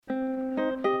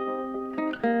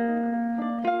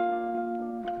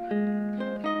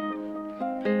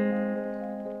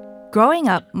Growing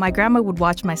up, my grandma would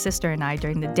watch my sister and I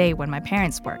during the day when my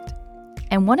parents worked.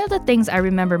 And one of the things I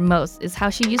remember most is how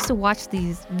she used to watch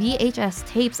these VHS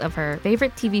tapes of her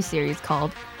favorite TV series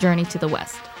called Journey to the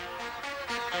West.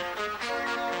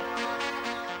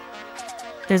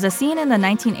 There's a scene in the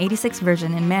 1986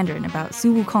 version in Mandarin about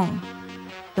Su Wukong,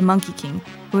 the Monkey King,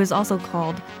 who is also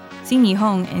called Xin Yi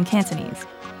Hong in Cantonese.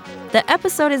 The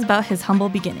episode is about his humble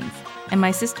beginnings, and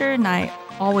my sister and I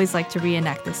always like to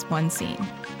reenact this one scene.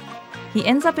 He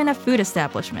ends up in a food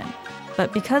establishment,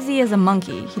 but because he is a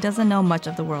monkey, he doesn't know much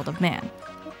of the world of man.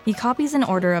 He copies an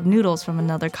order of noodles from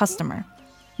another customer.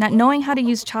 Not knowing how to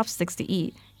use chopsticks to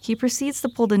eat, he proceeds to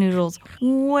pull the noodles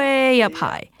way up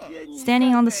high,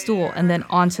 standing on the stool and then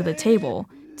onto the table,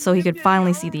 so he could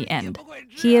finally see the end.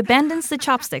 He abandons the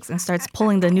chopsticks and starts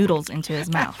pulling the noodles into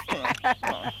his mouth.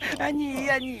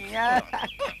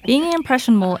 Being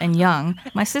impressionable and young,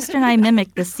 my sister and I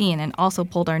mimicked the scene and also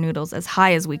pulled our noodles as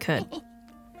high as we could.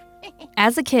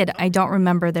 As a kid, I don't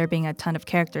remember there being a ton of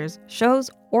characters, shows,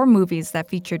 or movies that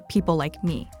featured people like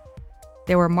me.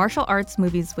 There were martial arts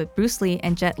movies with Bruce Lee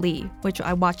and Jet Li, which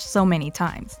I watched so many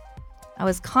times. I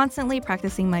was constantly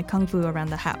practicing my kung fu around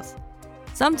the house.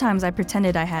 Sometimes I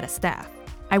pretended I had a staff.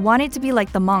 I wanted to be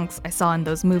like the monks I saw in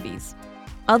those movies.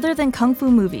 Other than kung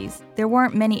fu movies, there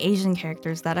weren't many Asian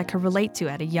characters that I could relate to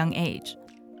at a young age.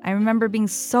 I remember being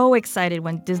so excited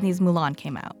when Disney's Mulan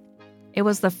came out. It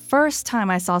was the first time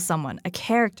I saw someone, a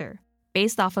character,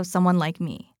 based off of someone like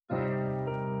me.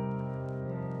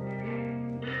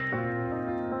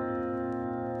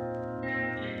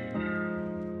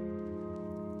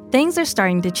 Things are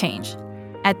starting to change.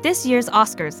 At this year's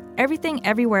Oscars, Everything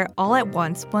Everywhere All at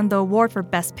Once won the award for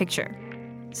Best Picture.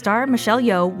 Star Michelle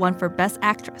Yeoh won for Best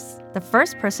Actress, the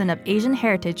first person of Asian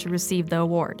heritage to receive the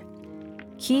award.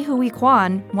 Ke Huy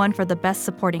Quan won for the Best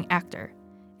Supporting Actor.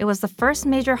 It was the first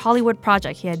major Hollywood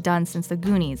project he had done since The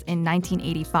Goonies in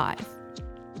 1985.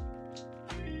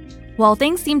 While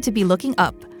things seem to be looking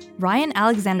up, Ryan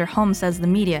Alexander Holmes says the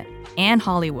media and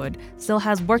Hollywood still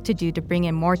has work to do to bring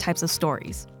in more types of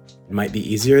stories. It might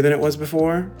be easier than it was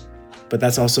before, but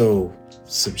that's also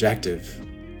subjective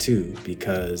too,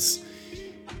 because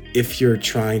if you're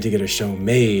trying to get a show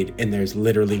made and there's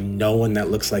literally no one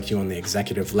that looks like you on the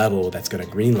executive level that's going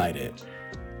to greenlight it,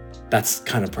 that's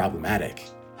kind of problematic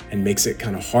and makes it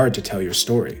kind of hard to tell your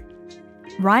story.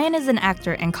 Ryan is an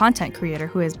actor and content creator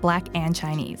who is Black and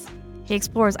Chinese. He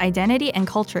explores identity and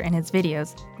culture in his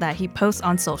videos that he posts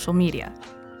on social media.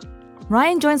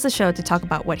 Ryan joins the show to talk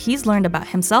about what he's learned about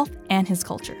himself and his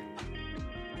culture.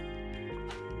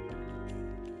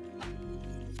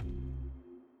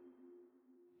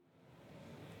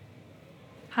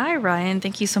 Hi, Ryan.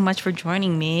 Thank you so much for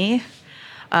joining me.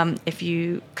 If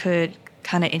you could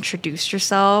kind of introduce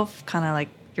yourself, kind of like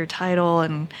your title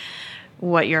and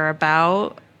what you're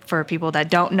about for people that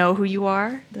don't know who you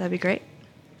are, that'd be great.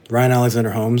 Ryan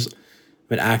Alexander Holmes. I'm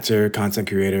an actor, content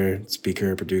creator,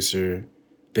 speaker, producer,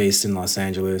 based in Los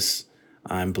Angeles.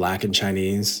 I'm Black and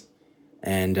Chinese,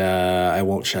 and I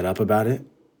won't shut up about it.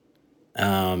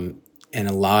 And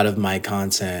a lot of my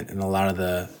content and a lot of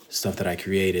the stuff that I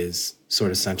create is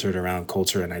sort of centered around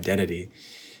culture and identity.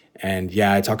 And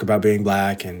yeah, I talk about being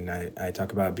Black and I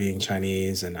talk about being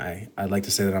Chinese, and I'd like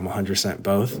to say that I'm 100%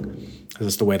 both, because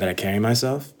it's the way that I carry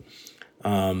myself.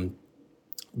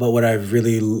 But what I've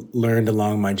really learned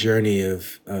along my journey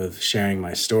of sharing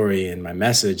my story and my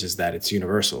message is that it's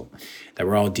universal, that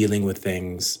we're all dealing with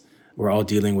things. We're all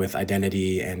dealing with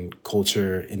identity and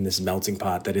culture in this melting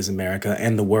pot that is America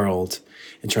and the world,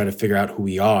 and trying to figure out who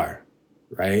we are,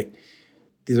 right?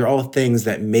 These are all things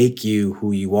that make you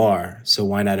who you are, so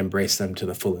why not embrace them to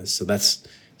the fullest? So that's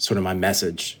sort of my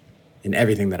message in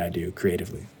everything that I do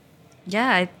creatively.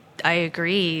 Yeah, I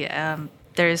agree.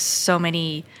 There's so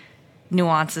many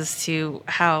nuances to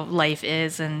how life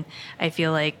is, and I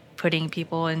feel like putting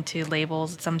people into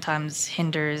labels sometimes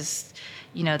hinders,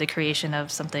 the creation of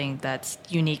something that's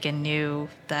unique and new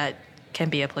that can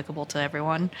be applicable to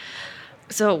everyone.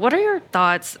 So what are your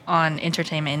thoughts on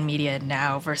entertainment and media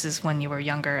now versus when you were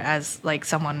younger as like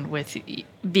someone with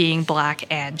being Black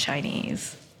and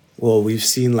Chinese? Well, we've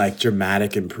seen like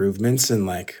dramatic improvements in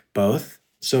like both.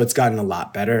 So it's gotten a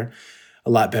lot better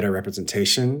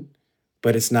representation.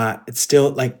 But it's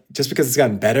still like, just because it's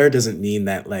gotten better doesn't mean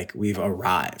that like we've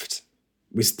arrived.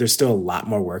 There's still a lot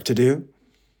more work to do.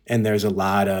 And there's a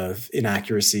lot of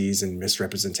inaccuracies and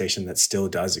misrepresentation that still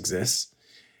does exist.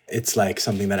 It's like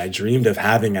something that I dreamed of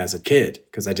having as a kid,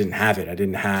 because I didn't have it. I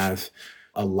didn't have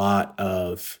a lot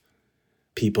of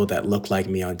people that looked like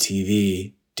me on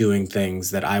TV doing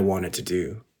things that I wanted to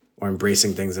do or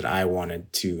embracing things that I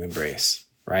wanted to embrace,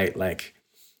 right? Like,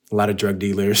 a lot of drug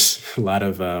dealers, a lot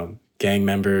of gang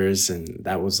members, and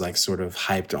that was like sort of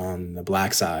hyped on the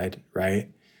Black side, right?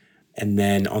 And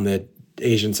then on the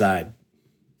Asian side,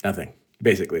 nothing,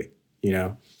 basically, you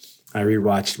know? I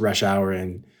rewatched Rush Hour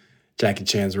and Jackie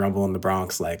Chan's Rumble in the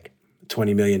Bronx like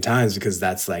 20 million times because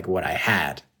that's like what I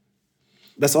had.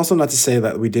 That's also not to say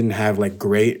that we didn't have like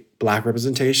great Black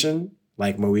representation,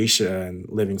 like Moesha and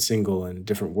Living Single and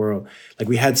Different World. Like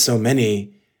we had so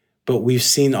many, but we've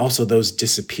seen also those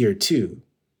disappear too,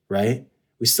 right?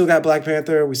 We still got Black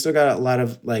Panther. We still got a lot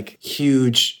of like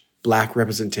huge Black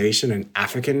representation and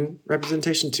African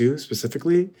representation too,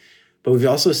 specifically. But we've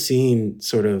also seen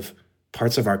sort of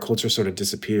parts of our culture sort of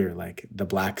disappear, like the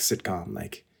Black sitcom,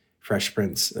 like Fresh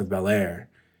Prince of Bel-Air.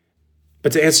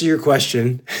 But to answer your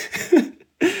question,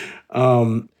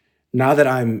 now that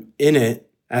I'm in it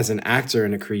as an actor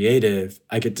and a creative,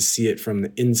 I get to see it from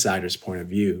the insider's point of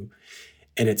view.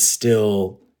 And we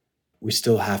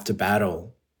still have to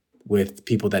battle with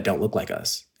people that don't look like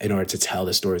us in order to tell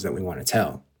the stories that we want to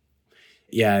tell.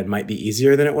 Yeah, it might be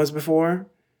easier than it was before,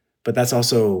 but that's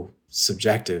also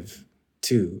subjective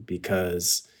too,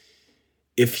 because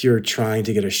if you're trying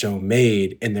to get a show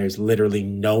made and there's literally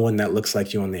no one that looks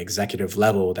like you on the executive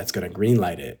level that's going to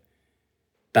greenlight it,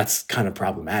 that's kind of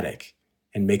problematic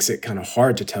and makes it kind of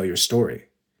hard to tell your story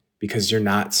because you're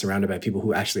not surrounded by people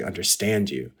who actually understand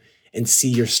you and see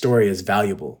your story as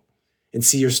valuable and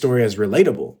see your story as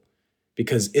relatable.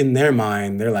 Because in their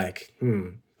mind, they're like,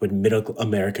 would middle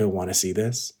America want to see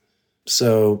this?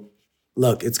 So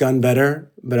look, it's gotten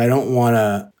better, but I don't want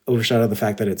to overshadow the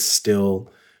fact that we still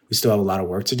have a lot of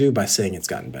work to do by saying it's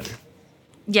gotten better.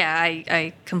 Yeah,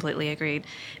 I completely agreed.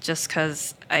 Just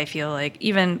because I feel like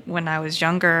even when I was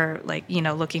younger, like, you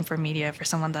know, looking for media for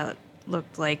someone that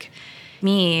looked like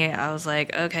me, I was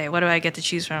like, okay, what do I get to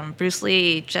choose from? Bruce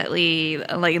Lee, Jet Li,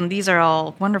 like, and these are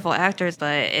all wonderful actors,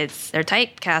 but they're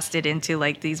typecasted into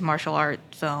like these martial art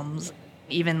films.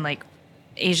 Even like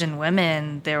Asian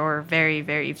women, there were very,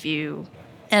 very few.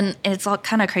 And it's all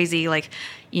kind of crazy. Like,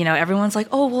 you know, everyone's like,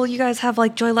 oh, well, you guys have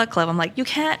like Joy Luck Club. I'm like, you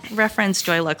can't reference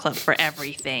Joy Luck Club for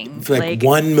everything. Like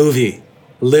one movie,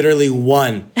 literally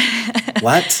one.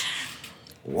 What?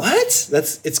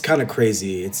 It's kind of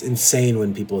crazy. It's insane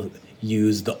when people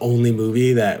use the only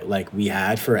movie that like we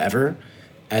had forever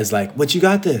as like, but you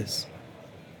got this,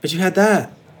 but you had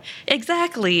that.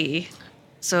 Exactly.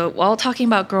 So while talking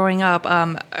about growing up,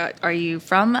 are you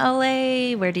from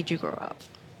LA? Where did you grow up?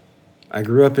 I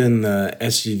grew up in the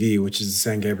SGV, which is the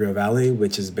San Gabriel Valley,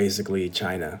 which is basically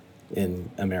China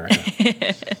in America.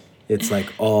 It's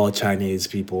like all Chinese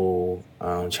people,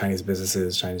 Chinese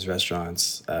businesses, Chinese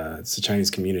restaurants. It's a Chinese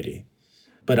community.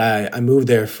 But I moved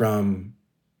there from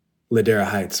Ladera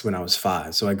Heights when I was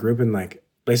 5. So I grew up in like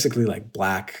basically like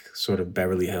Black sort of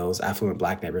Beverly Hills, affluent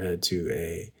Black neighborhood to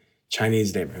a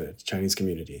Chinese neighborhood, Chinese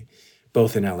community,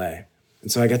 both in LA. And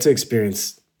so I got to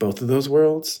experience both of those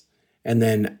worlds. And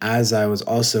then as I was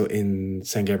also in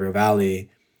San Gabriel Valley,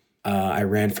 I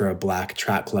ran for a Black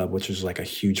track club, which was like a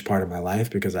huge part of my life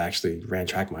because I actually ran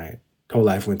track my whole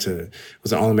life. Was an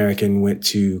All-American, went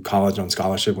to college on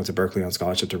scholarship, went to Berkeley on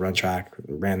scholarship to run track,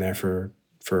 ran there for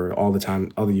all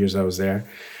the years I was there.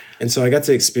 And so I got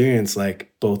to experience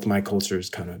like both my cultures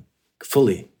kind of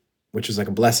fully, which was like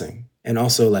a blessing. And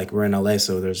also like we're in LA,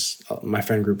 so my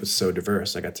friend group was so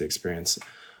diverse. I got to experience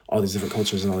all these different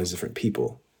cultures and all these different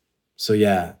people. So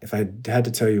yeah, if I had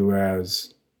to tell you where I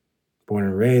was born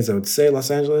and raised, I would say Los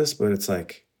Angeles, but it's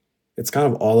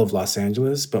kind of all of Los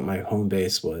Angeles, but my home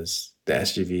base was the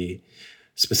SGV,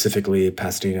 specifically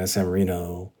Pasadena, San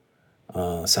Marino,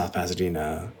 South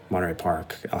Pasadena, Monterey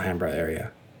Park, Alhambra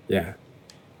area. Yeah.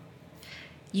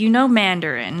 You know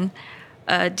Mandarin.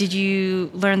 Did you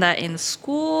learn that in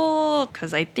school?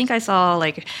 Because I think I saw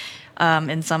like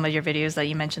in some of your videos that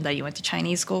you mentioned that you went to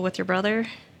Chinese school with your brother.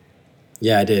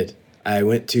 Yeah, I did. I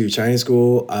went to Chinese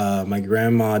school. My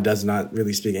grandma does not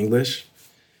really speak English.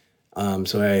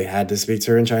 So I had to speak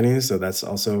to her in Chinese. So that's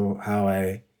also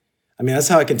that's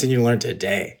how I continue to learn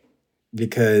today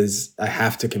because I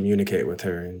have to communicate with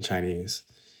her in Chinese.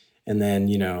 And then,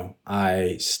 you know,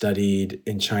 I studied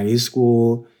in Chinese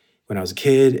school when I was a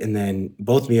kid. And then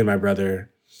both me and my brother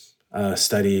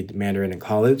studied Mandarin in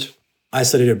college. I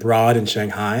studied abroad in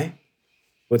Shanghai.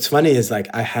 What's funny is like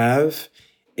I have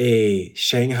a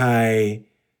Shanghai,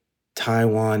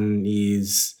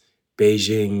 Taiwanese,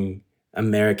 Beijing,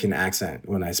 American accent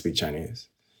when I speak Chinese.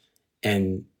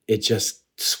 And it just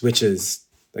switches.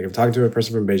 Like I'm talking to a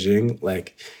person from Beijing,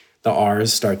 like the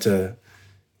R's start to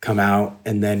come out.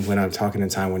 And then when I'm talking in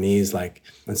Taiwanese, like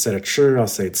instead of chi, I'll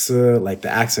say ci, like the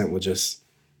accent will just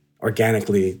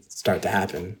organically start to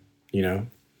happen, you know?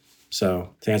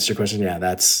 So to answer your question, yeah,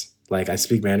 that's like I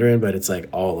speak Mandarin, but it's like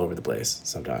all over the place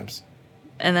sometimes.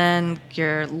 And then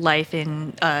your life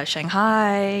in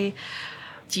Shanghai.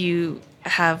 Do you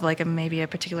have like maybe a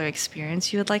particular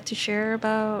experience you would like to share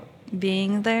about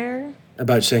being there?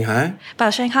 About Shanghai?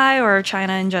 About Shanghai or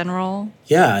China in general?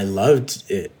 Yeah, I loved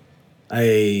it.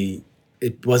 I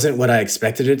it wasn't what I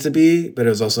expected it to be, but it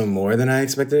was also more than I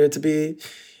expected it to be.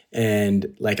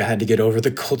 And like I had to get over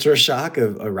the culture shock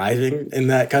of arriving in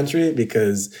that country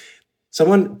because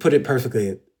someone put it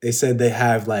perfectly. They said they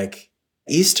have like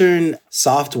Eastern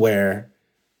software,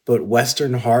 but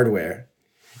Western hardware.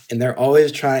 And they're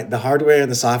always trying, the hardware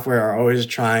and the software are always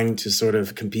trying to sort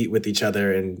of compete with each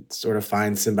other and sort of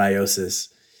find symbiosis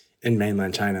in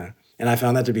mainland China. And I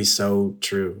found that to be so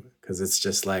true because it's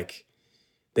just like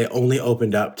they only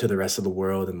opened up to the rest of the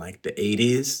world in like the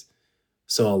 80s.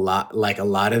 So a lot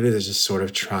of it is just sort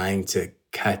of trying to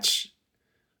catch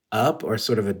up or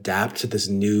sort of adapt to this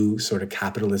new sort of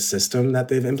capitalist system that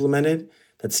they've implemented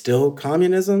that's still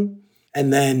communism.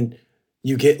 And then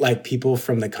you get like people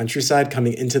from the countryside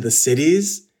coming into the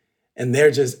cities and they're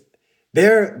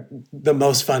the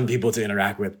most fun people to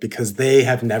interact with because they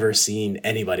have never seen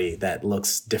anybody that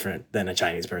looks different than a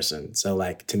Chinese person. So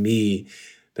like to me,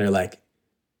 they're like,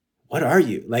 what are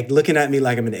you? Like looking at me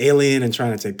like I'm an alien and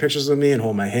trying to take pictures with me and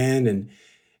hold my hand. And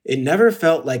it never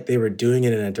felt like they were doing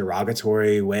it in a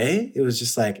derogatory way. It was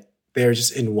just like they're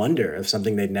just in wonder of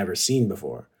something they'd never seen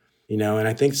before, you know? And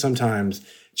I think sometimes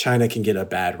China can get a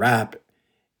bad rap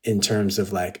in terms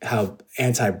of like how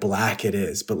anti-Black it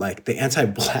is. But like the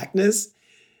anti-Blackness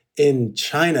in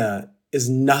China is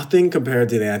nothing compared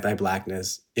to the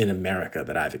anti-Blackness in America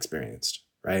that I've experienced,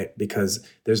 right? Because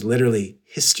there's literally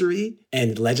history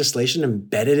and legislation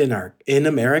embedded in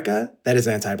America that is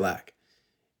anti-Black.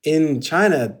 In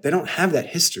China, they don't have that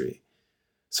history.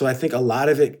 So I think a lot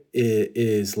of it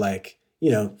is like, you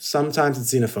know, sometimes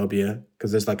it's xenophobia because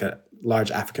there's like a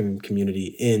large African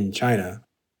community in China.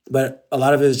 But a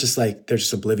lot of it is just like they're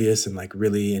just oblivious and like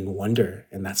really in wonder.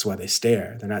 And that's why they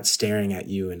stare. They're not staring at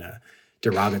you in a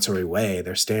derogatory way.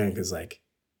 They're staring because like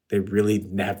they really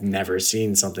have never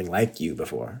seen something like you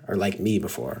before or like me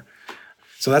before.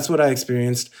 So that's what I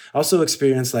experienced. I also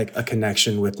experienced like a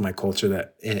connection with my culture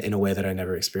that in a way that I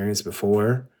never experienced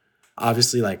before.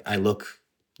 Obviously, like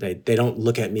they don't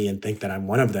look at me and think that I'm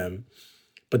one of them.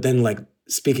 But then like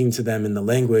speaking to them in the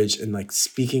language and like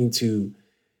speaking to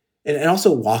and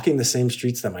also walking the same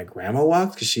streets that my grandma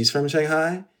walked, because she's from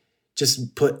Shanghai,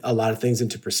 just put a lot of things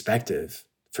into perspective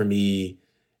for me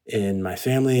in my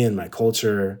family and my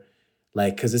culture.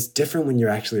 Like, because it's different when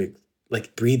you're actually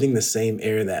like breathing the same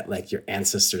air that like your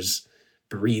ancestors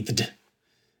breathed,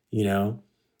 you know,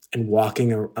 and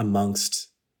walking amongst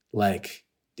like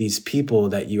these people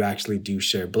that you actually do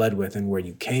share blood with and where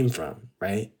you came from,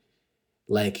 right?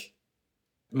 Like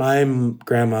my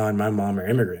grandma and my mom are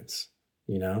immigrants,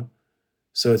 you know?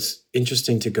 So it's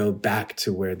interesting to go back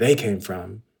to where they came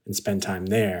from and spend time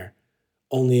there,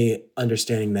 only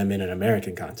understanding them in an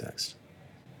American context.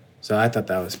 So I thought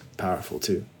that was powerful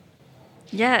too.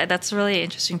 Yeah, that's a really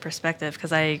interesting perspective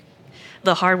because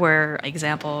the hardware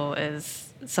example is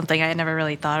something I never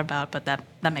really thought about, but that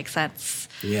makes sense.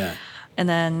 Yeah. And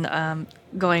then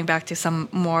going back to some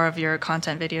more of your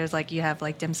content videos, like you have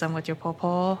like dim sum with your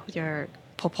popo. Your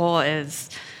popo is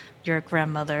your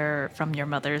grandmother from your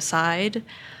mother's side.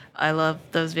 I love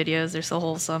those videos. They're so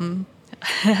wholesome.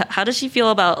 How does she feel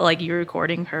about like you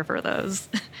recording her for those?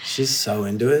 She's so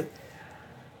into it.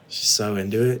 She's so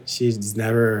into it. She's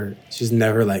never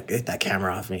like, get that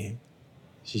camera off me.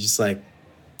 She's just like,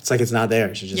 it's like it's not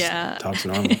there. She just talks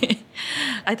normal.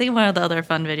 I think one of the other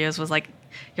fun videos was like,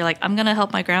 you're like, I'm going to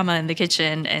help my grandma in the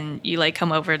kitchen. And you like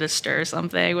come over to stir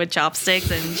something with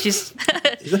chopsticks. And she's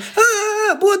like,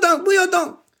不要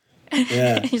动.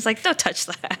 Yeah. He's like, don't touch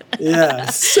that. Yeah,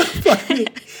 so funny.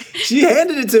 She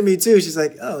handed it to me too. She's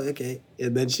like, oh, okay.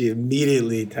 And then she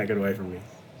immediately took it away from me.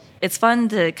 It's fun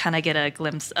to kind of get a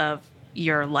glimpse of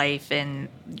your life and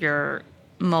your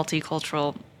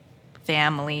multicultural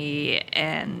family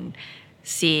and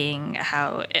seeing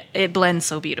how it blends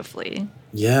so beautifully.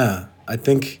 Yeah, I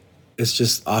think it's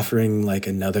just offering like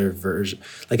another version,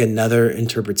 like another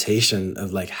interpretation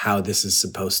of like how this is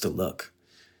supposed to look.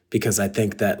 Because I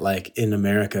think that like in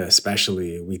America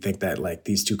especially, we think that like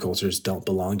these two cultures don't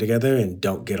belong together and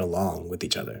don't get along with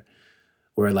each other.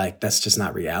 Where like that's just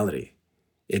not reality.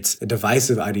 It's a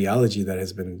divisive ideology that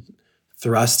has been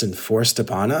thrust and forced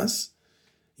upon us,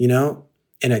 you know,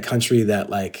 in a country that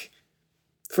like,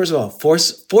 first of all,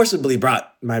 forcibly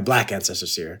brought my Black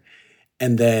ancestors here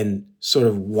and then sort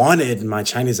of wanted my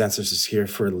Chinese ancestors here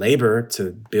for labor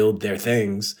to build their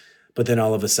things, But then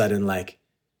all of a sudden, like,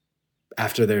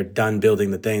 after they're done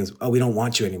building the things, oh, we don't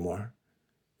want you anymore.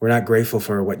 We're not grateful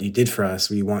for what you did for us.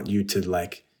 We want you to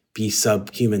like be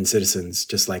subhuman citizens,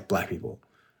 just like Black people,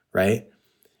 right?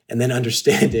 And then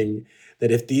understanding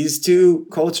that if these two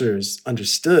cultures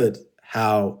understood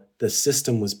how the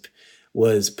system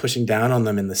was pushing down on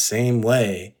them in the same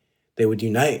way, they would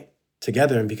unite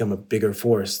together and become a bigger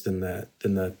force than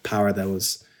the power that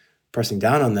was pressing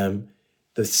down on them.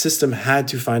 The system had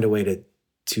to find a way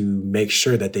to make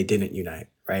sure that they didn't unite,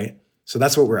 right? So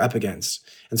that's what we're up against.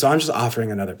 And so I'm just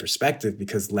offering another perspective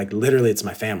because, like, literally it's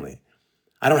my family.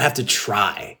 I don't have to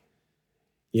try,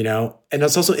 you know? And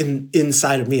it's also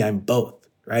inside of me, I'm both,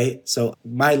 right? So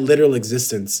my literal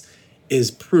existence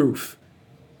is proof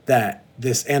that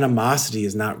this animosity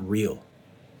is not real.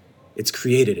 It's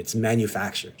created, it's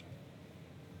manufactured.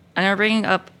 And I'm bringing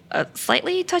up a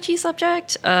slightly touchy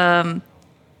subject in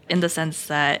the sense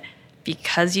that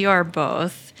because you are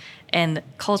both, and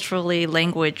culturally,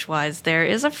 language-wise, there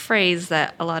is a phrase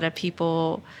that a lot of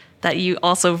people that you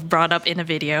also brought up in a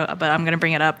video, but I'm going to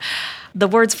bring it up. The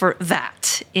words for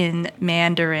that in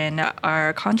Mandarin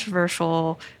are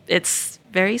controversial. It's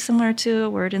very similar to a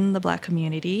word in the Black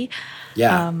community.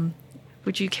 Yeah.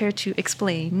 Would you care to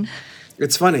explain?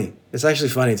 It's funny. It's actually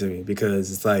funny to me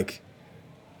because it's like,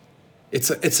 it's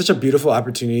such a beautiful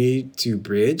opportunity to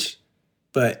bridge,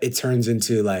 but it turns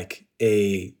into like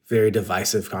a very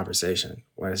divisive conversation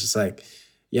where it's just like,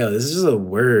 yo, this is just a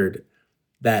word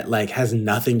that like has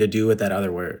nothing to do with that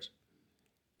other word.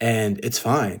 And it's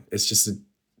fine. It's just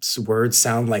words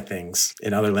sound like things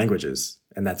in other languages,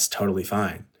 and that's totally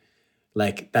fine.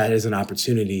 Like, that is an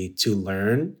opportunity to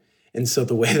learn. And so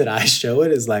the way that I show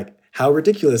it is like how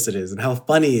ridiculous it is and how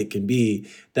funny it can be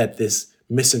that this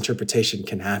misinterpretation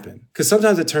can happen. Because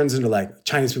sometimes it turns into like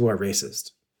Chinese people are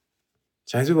racist.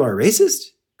 Chinese people are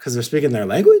racist because they're speaking their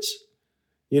language?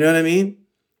 You know what I mean?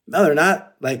 No, they're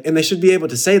not. Like, and they should be able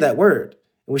to say that word.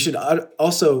 And we should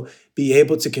also be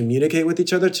able to communicate with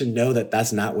each other to know that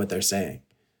that's not what they're saying,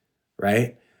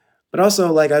 right? But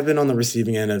also, like, I've been on the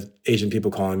receiving end of Asian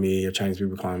people calling me or Chinese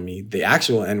people calling me the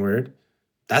actual N-word.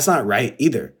 That's not right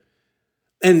either.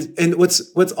 And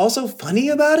what's also funny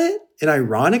about it and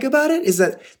ironic about it is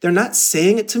that they're not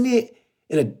saying it to me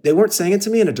they weren't saying it to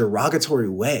me in a derogatory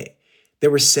way. They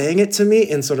were saying it to me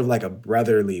in sort of like a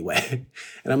brotherly way.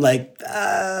 And I'm like,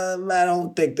 I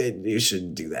don't think that you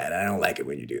should do that. I don't like it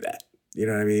when you do that. You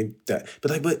know what I mean?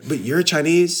 But you're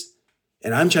Chinese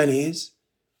and I'm Chinese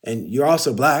and you're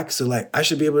also Black. So like, I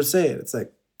should be able to say it. It's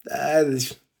like,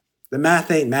 the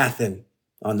math ain't mathin'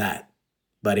 on that,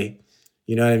 buddy.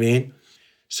 You know what I mean?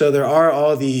 So there are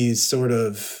all these sort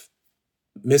of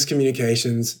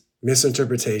miscommunications,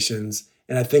 misinterpretations,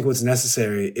 and I think what's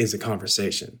necessary is a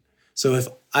conversation. So if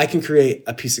I can create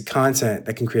a piece of content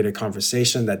that can create a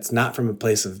conversation that's not from a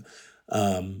place of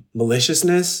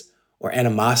maliciousness or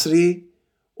animosity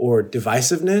or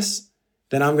divisiveness,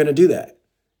 then I'm going to do that,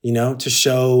 you know, to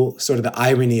show sort of the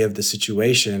irony of the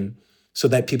situation so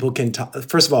that people can,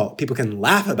 first of all, people can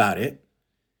laugh about it.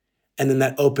 And then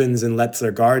that opens and lets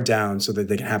their guard down so that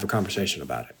they can have a conversation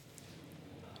about it.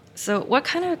 So what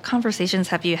kind of conversations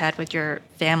have you had with your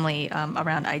family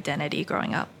around identity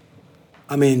growing up?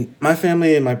 I mean, my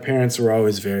family and my parents were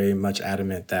always very much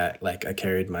adamant that like I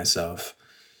carried myself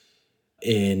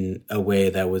in a way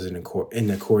that was in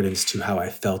accordance to how I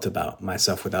felt about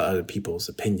myself without other people's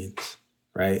opinions,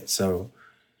 right? So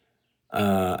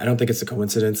I don't think it's a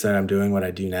coincidence that I'm doing what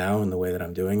I do now and the way that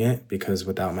I'm doing it, because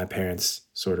without my parents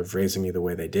sort of raising me the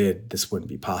way they did, this wouldn't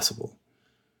be possible.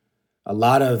 A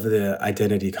lot of the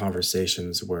identity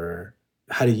conversations were,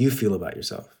 how do you feel about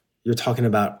yourself? You're talking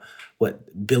about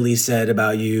what Billy said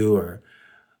about you or,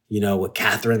 you know, what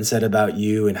Catherine said about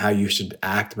you and how you should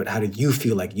act, but how do you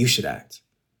feel like you should act?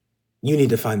 You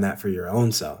need to find that for your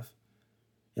own self.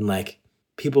 And like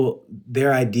people,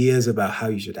 their ideas about how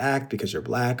you should act because you're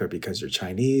Black or because you're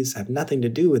Chinese have nothing to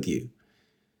do with you.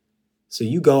 So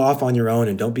you go off on your own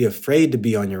and don't be afraid to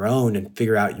be on your own and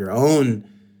figure out your own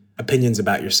opinions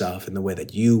about yourself in the way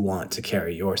that you want to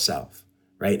carry yourself,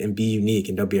 right? And be unique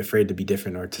and don't be afraid to be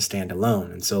different or to stand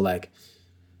alone. And so like,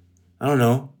 I don't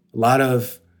know, a lot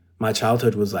of my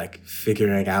childhood was like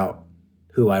figuring out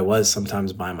who I was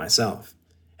sometimes by myself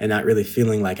and not really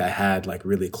feeling like I had like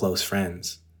really close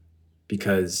friends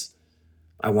because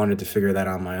I wanted to figure that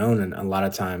out on my own. And a lot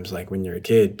of times, like when you're a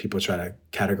kid, people try to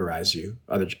categorize you.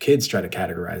 Other kids try to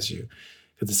categorize you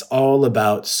because it's all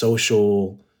about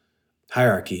social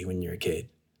hierarchy when you're a kid,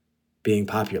 being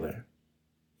popular,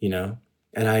 you know?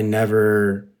 And I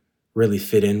never really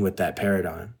fit in with that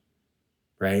paradigm,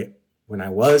 right? when I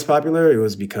was popular, it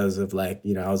was because of like,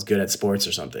 I was good at sports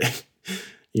or something,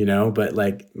 but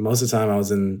like most of the time I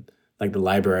was in like the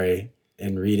library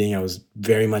and reading. I was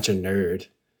very much a nerd,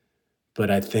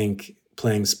 but I think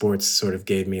playing sports sort of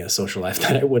gave me a social life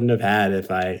that I wouldn't have had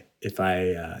if I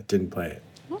didn't play it.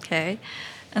 Okay.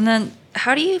 And then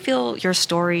how do you feel your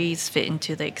stories fit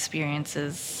into the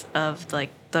experiences of like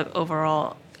the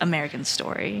overall American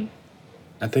story?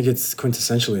 I think it's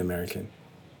quintessentially American.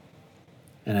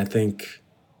 And I think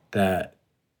that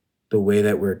the way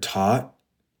that we're taught,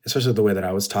 especially the way that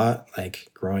I was taught,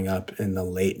 like growing up in the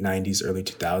late 90s, early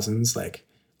 2000s, like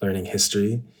learning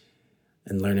history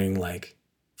and learning like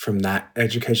from that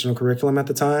educational curriculum at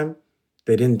the time,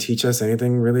 they didn't teach us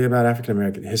anything really about African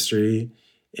American history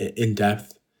in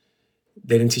depth.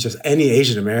 They didn't teach us any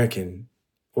Asian American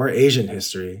or Asian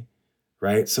history,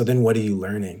 right? So then what are you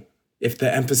learning? If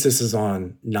the emphasis is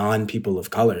on non-people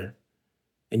of color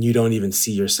and you don't even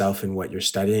see yourself in what you're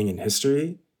studying in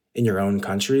history in your own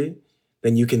country,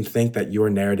 then you can think that your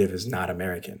narrative is not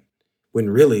American. When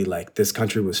really, like, this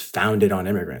country was founded on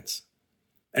immigrants.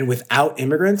 And without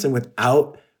immigrants and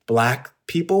without Black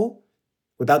people,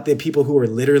 without the people who were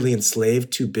literally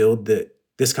enslaved to build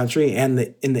this country, and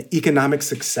the economic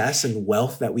success and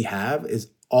wealth that we have is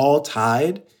all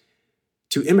tied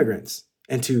to immigrants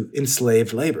and to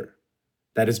enslaved labor.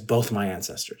 That is both my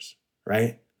ancestors,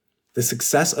 right? The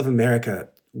success of America,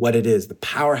 what it is, the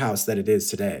powerhouse that it is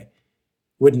today,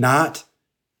 would not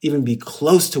even be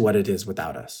close to what it is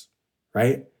without us,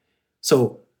 right?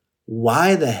 So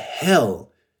why the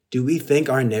hell do we think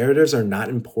our narratives are not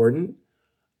important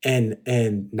and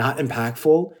not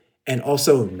impactful and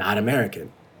also not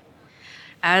American?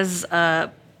 As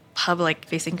a public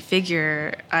facing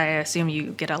figure, I assume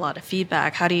you get a lot of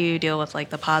feedback. How do you deal with like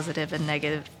the positive and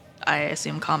negative, I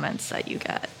assume, comments that you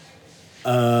get?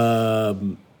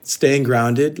 Staying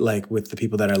grounded, like with the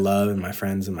people that I love and my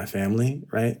friends and my family,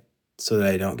 right? So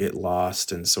that I don't get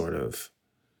lost in sort of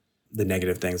the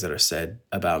negative things that are said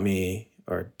about me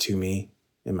or to me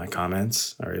in my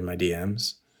comments or in my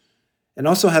DMs. And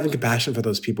also having compassion for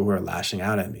those people who are lashing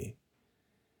out at me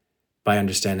by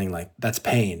understanding like that's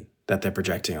pain that they're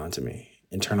projecting onto me,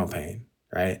 internal pain,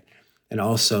 right? And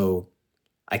also,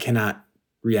 I cannot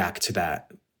react to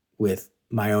that with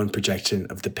my own projection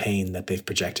of the pain that they've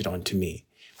projected onto me.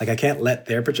 Like I can't let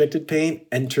their projected pain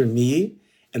enter me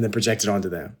and then project it onto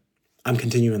them. I'm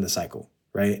continuing the cycle,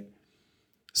 right?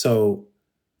 So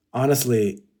honestly,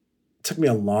 it took me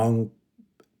a long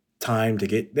time to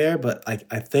get there, but I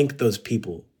thank those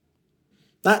people.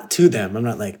 Not to them. I'm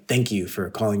not like, thank you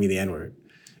for calling me the N-word.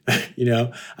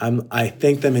 I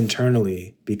thank them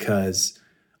internally because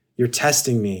you're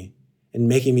testing me and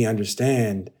making me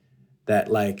understand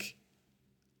that like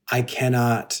I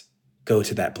cannot go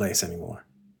to that place anymore.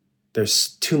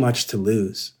 There's too much to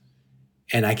lose.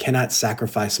 And I cannot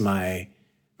sacrifice my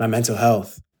mental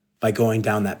health by going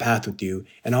down that path with you.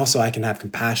 And also I can have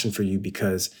compassion for you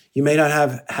because you may not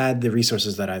have had the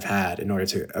resources that I've had in order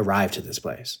to arrive to this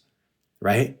place,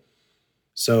 right?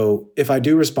 So if I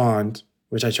do respond,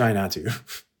 which I try not to,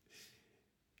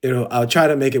 I'll try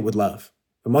to make it with love.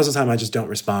 But most of the time I just don't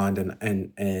respond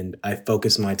and I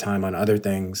focus my time on other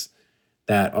things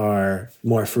that are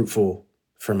more fruitful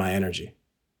for my energy,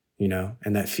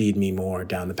 and that feed me more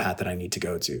down the path that I need to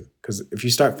go to. Because if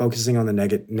you start focusing on the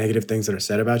negative things that are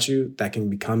said about you, that can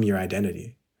become your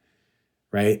identity,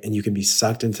 right? And you can be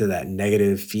sucked into that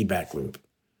negative feedback loop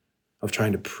of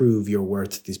trying to prove your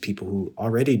worth to these people who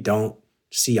already don't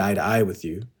see eye to eye with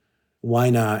you.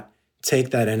 Why not take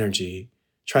that energy,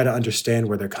 try to understand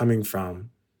where they're coming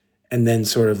from, and then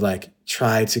sort of like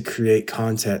try to create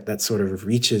content that sort of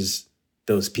reaches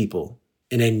those people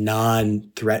in a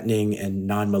non-threatening and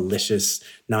non-malicious,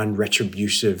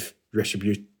 non-retributive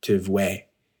way.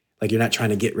 Like you're not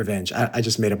trying to get revenge. I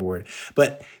just made up a word,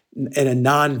 but in a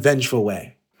non-vengeful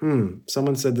way.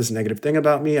 Someone said this negative thing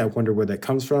about me. I wonder where that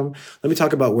comes from. Let me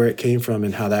talk about where it came from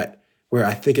and where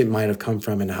I think it might have come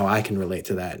from and how I can relate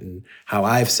to that and how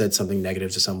I've said something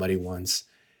negative to somebody once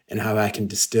and how I can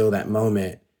distill that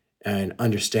moment and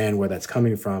understand where that's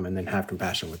coming from and then have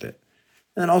compassion with it.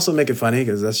 And also make it funny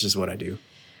because that's just what I do.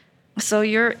 So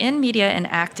you're in media and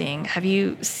acting. Have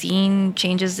you seen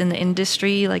changes in the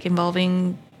industry like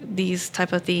involving these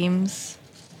type of themes?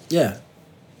 Yeah,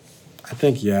 I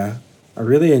think, yeah. I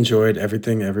really enjoyed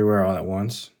Everything Everywhere All at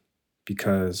Once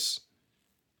because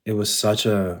it was such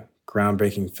a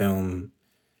groundbreaking film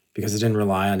because it didn't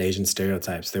rely on Asian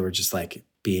stereotypes. They were just like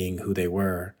being who they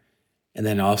were. And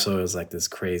then also it was like this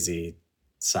crazy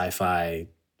sci-fi,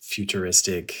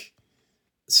 futuristic,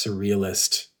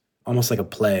 surrealist, almost like a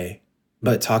play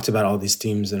but talked about all these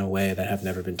themes in a way that have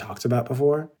never been talked about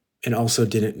before, and also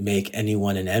didn't make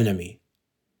anyone an enemy.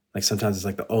 Like sometimes it's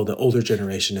like the older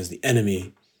generation is the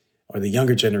enemy, or the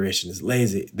younger generation is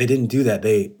lazy. They didn't do that.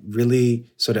 They really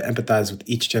sort of empathized with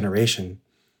each generation.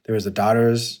 There was the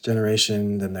daughter's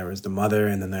generation, then there was the mother,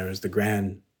 and then there was the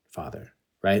grandfather,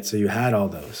 right? So you had all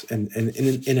those. And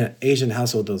in an Asian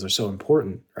household, those are so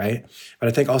important, right? But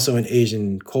I think also in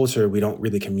Asian culture, we don't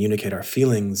really communicate our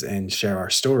feelings and share our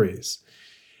stories.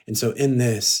 And so in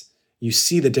this, you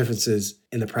see the differences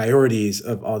in the priorities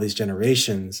of all these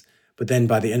generations. But then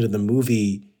by the end of the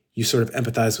movie, you sort of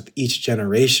empathize with each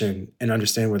generation and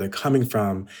understand where they're coming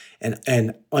from,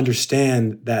 and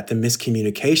understand that the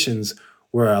miscommunications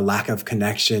were a lack of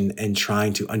connection and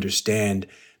trying to understand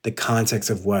the context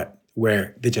of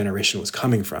where the generation was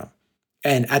coming from.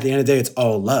 And at the end of the day, it's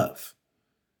all love,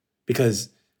 because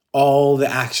all the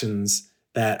actions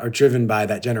that are driven by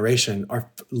that generation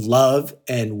are love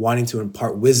and wanting to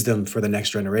impart wisdom for the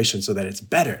next generation so that it's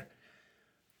better.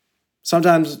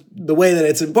 Sometimes the way that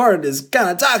it's imparted is kind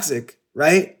of toxic,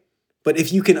 right? But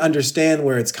if you can understand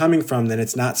where it's coming from, then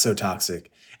it's not so toxic.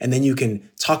 And then you can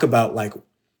talk about, like,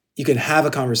 you can have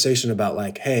a conversation about,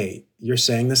 like, hey, you're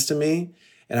saying this to me,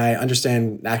 and I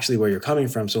understand actually where you're coming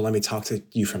from. So let me talk to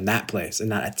you from that place and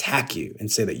not attack you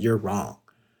and say that you're wrong.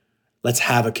 Let's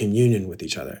have a communion with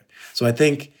each other. So I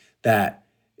think that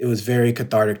it was very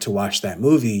cathartic to watch that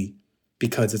movie,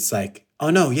 because it's like, oh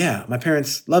no, yeah, my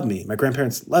parents love me. My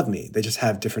grandparents love me. They just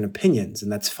have different opinions,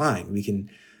 and that's fine. We can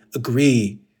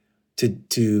agree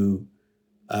to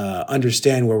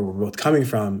understand where we're both coming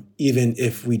from, even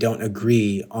if we don't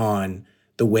agree on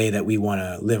the way that we want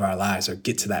to live our lives or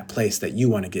get to that place that you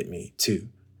want to get me to,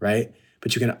 right?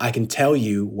 But I can tell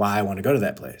you why I want to go to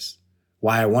that place,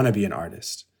 why I want to be an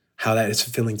artist, how that is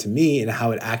fulfilling to me, and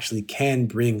how it actually can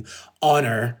bring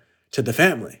honor to the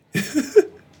family.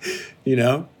 You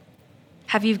know?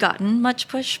 Have you gotten much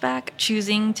pushback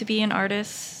choosing to be an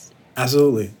artist?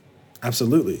 Absolutely.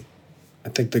 Absolutely. I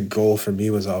think the goal for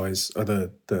me was always, or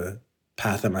the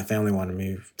path that my family wanted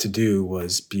me to do,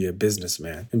 was be a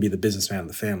businessman and be the businessman of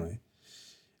the family.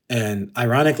 And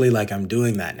ironically, like, I'm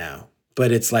doing that now,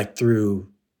 but it's like through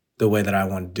the way that I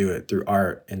want to do it, through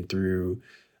art and through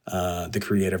the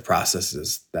creative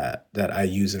processes that I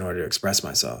use in order to express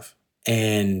myself.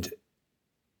 And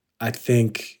I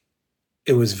think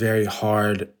it was very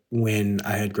hard when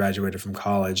I had graduated from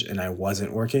college and I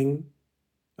wasn't working,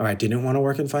 or I didn't want to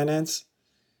work in finance.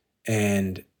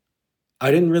 And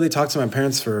I didn't really talk to my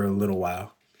parents for a little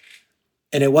while.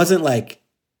 And it wasn't like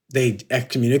they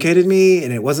excommunicated me,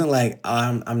 and it wasn't like,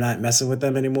 I'm not messing with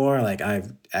them anymore, like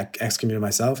I've excommunicated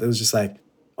myself. It was just like,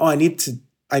 oh, I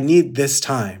need this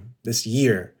time, this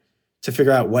year, to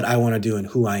figure out what I want to do and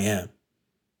who I am.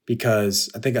 Because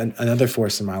I think another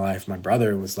force in my life, my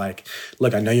brother, was like,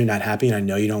 look, I know you're not happy, and I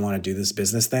know you don't want to do this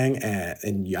business thing,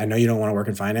 and I know you don't want to work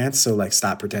in finance, so, like,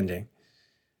 stop pretending.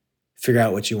 Figure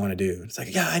out what you want to do. It's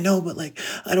like, yeah, I know, but, like,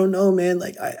 I don't know, man.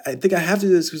 Like, I think I have to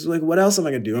do this, because, like, what else am I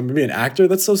going to do? I'm going to be an actor?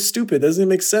 That's so stupid. Doesn't even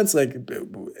make sense. Like,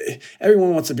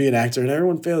 everyone wants to be an actor and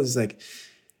everyone fails. It's like,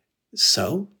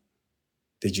 so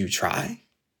did you try?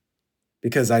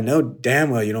 Because I know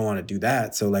damn well you don't want to do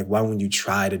that. So, like, why wouldn't you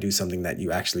try to do something that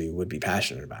you actually would be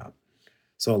passionate about?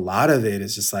 So a lot of it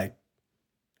is just like,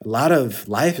 a lot of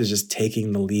life is just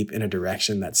taking the leap in a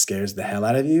direction that scares the hell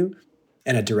out of you,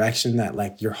 and a direction that,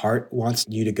 like, your heart wants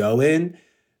you to go in.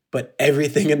 But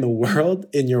everything in the world,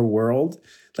 in your world,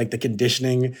 like the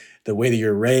conditioning, the way that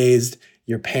you're raised,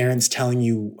 your parents telling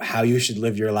you how you should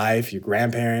live your life, your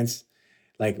grandparents,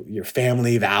 like your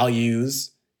family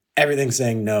values, everything's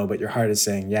saying no, but your heart is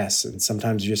saying yes. And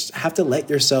sometimes you just have to let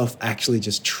yourself actually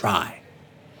just try.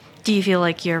 Do you feel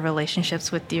like your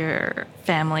relationships with your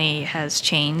family has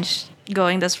changed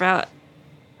going this route?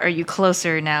 Are you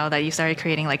closer now that you started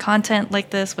creating, like, content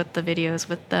like this with the videos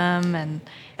with them, and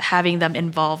having them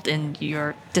involved in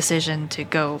your decision to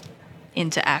go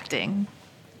into acting?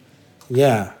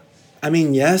 Yeah. I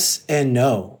mean, yes and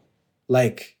no.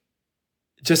 Like,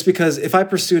 just because if I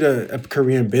pursued a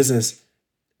career in business,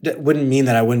 that wouldn't mean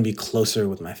that I wouldn't be closer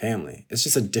with my family. It's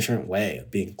just a different way of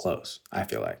being close, I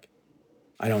feel like.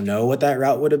 I don't know what that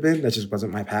route would have been. That just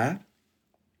wasn't my path.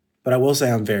 But I will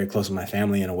say I'm very close with my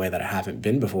family in a way that I haven't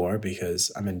been before,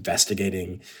 because I'm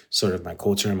investigating sort of my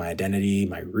culture and my identity,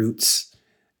 my roots.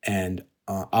 And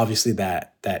obviously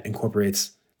that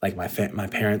incorporates, like, my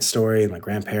parents' story, my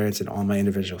grandparents, and all my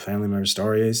individual family members'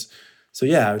 stories. So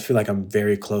yeah, I would feel like I'm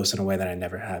very close in a way that I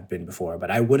never have been before. But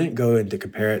I wouldn't go in to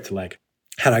compare it to, like,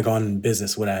 had I gone in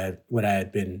business, would I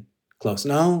have been close?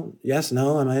 No, yes,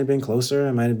 no, I might have been closer.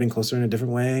 I might have been closer in a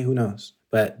different way. Who knows?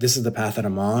 but this is the path that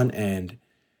I'm on, and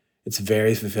it's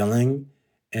very fulfilling.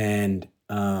 And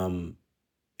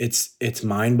it's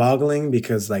mind-boggling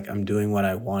because like I'm doing what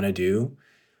I want to do,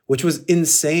 which was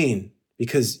insane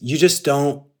because you just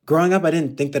don't. Growing up, I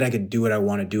didn't think that I could do what I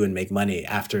want to do and make money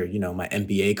after, my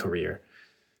MBA career.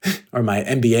 Or my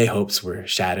NBA hopes were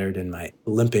shattered and my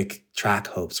Olympic track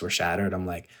hopes were shattered. I'm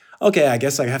like, okay, I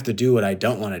guess I have to do what I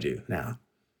don't want to do now,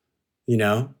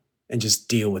 and just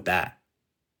deal with that.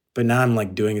 But now I'm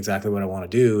like doing exactly what I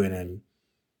want to do, and I'm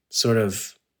sort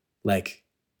of like,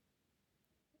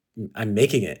 I'm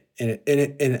making it. And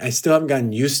I still haven't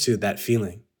gotten used to that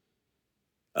feeling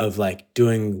of like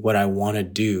doing what I want to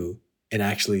do and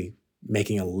actually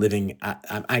making a living.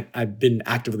 I've been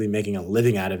actively making a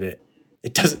living out of it.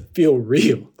 It doesn't feel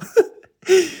real.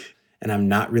 And I'm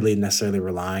not really necessarily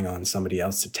relying on somebody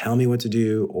else to tell me what to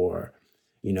do or,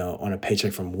 on a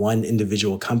paycheck from one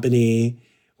individual company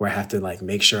where I have to like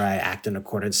make sure I act in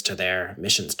accordance to their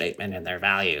mission statement and their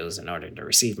values in order to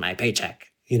receive my paycheck,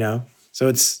 So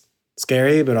it's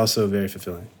scary, but also very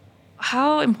fulfilling.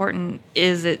 How important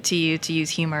is it to you to use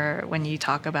humor when you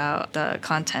talk about the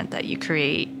content that you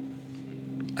create?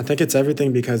 I think it's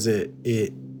everything because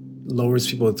it lowers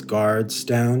people's guards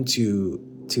down to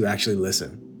actually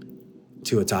listen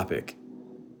to a topic,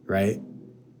 right?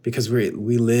 Because we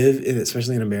live,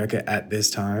 especially in America at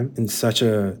this time, in such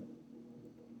a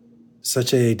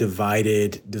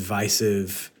divided,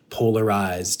 divisive,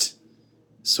 polarized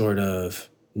sort of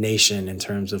nation in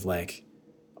terms of like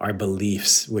our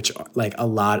beliefs, which like a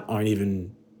lot aren't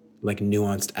even like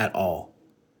nuanced at all.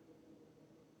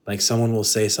 Like someone will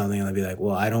say something and they'll be like,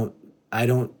 well, I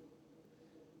don't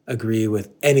agree with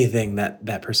anything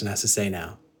that person has to say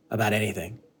now about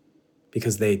anything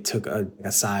because they took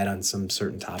a side on some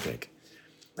certain topic.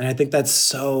 And I think that's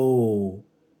so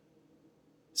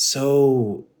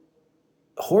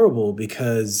horrible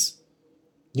because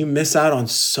you miss out on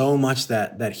so much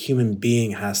that human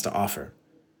being has to offer,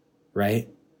 right?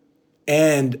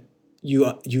 And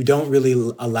you don't really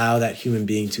allow that human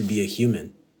being to be a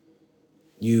human.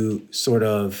 You sort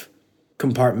of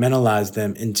compartmentalize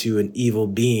them into an evil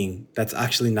being that's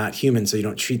actually not human, so you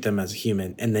don't treat them as a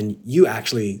human. And then you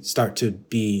actually start to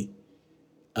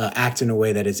act in a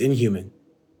way that is inhuman.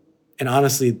 And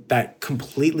honestly, that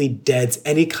completely deads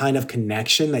any kind of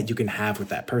connection that you can have with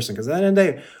that person. Because at the end of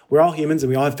the day, we're all humans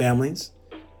and we all have families.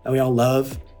 And we all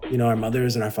love, our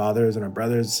mothers and our fathers and our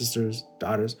brothers, sisters,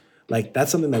 daughters. Like,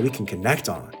 that's something that we can connect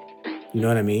on. You know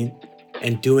what I mean?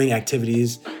 And doing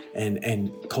activities and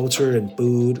culture and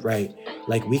food, right?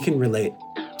 Like, we can relate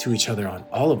to each other on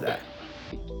all of that.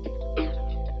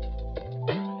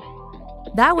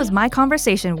 That was my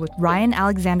conversation with Ryan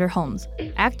Alexander Holmes,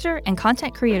 actor and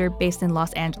content creator based in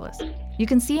Los Angeles. You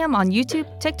can see him on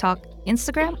YouTube, TikTok,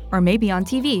 Instagram, or maybe on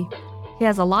TV. He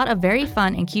has a lot of very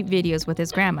fun and cute videos with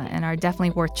his grandma and are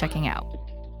definitely worth checking out.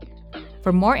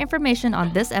 For more information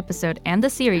on this episode and the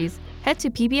series, head to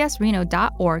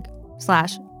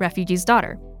pbsreno.org/Refugee's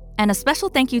Daughter. And a special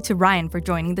thank you to Ryan for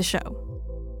joining the show.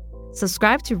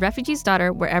 Subscribe to Refugee's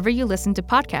Daughter wherever you listen to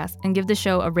podcasts and give the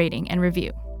show a rating and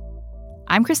review.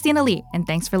 I'm Christina Lee, and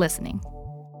thanks for listening.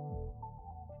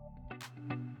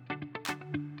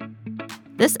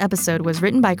 This episode was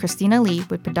written by Christina Lee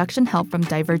with production help from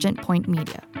Divergent Point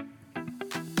Media.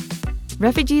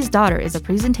 Refugee's Daughter is a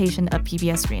presentation of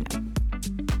PBS Reno.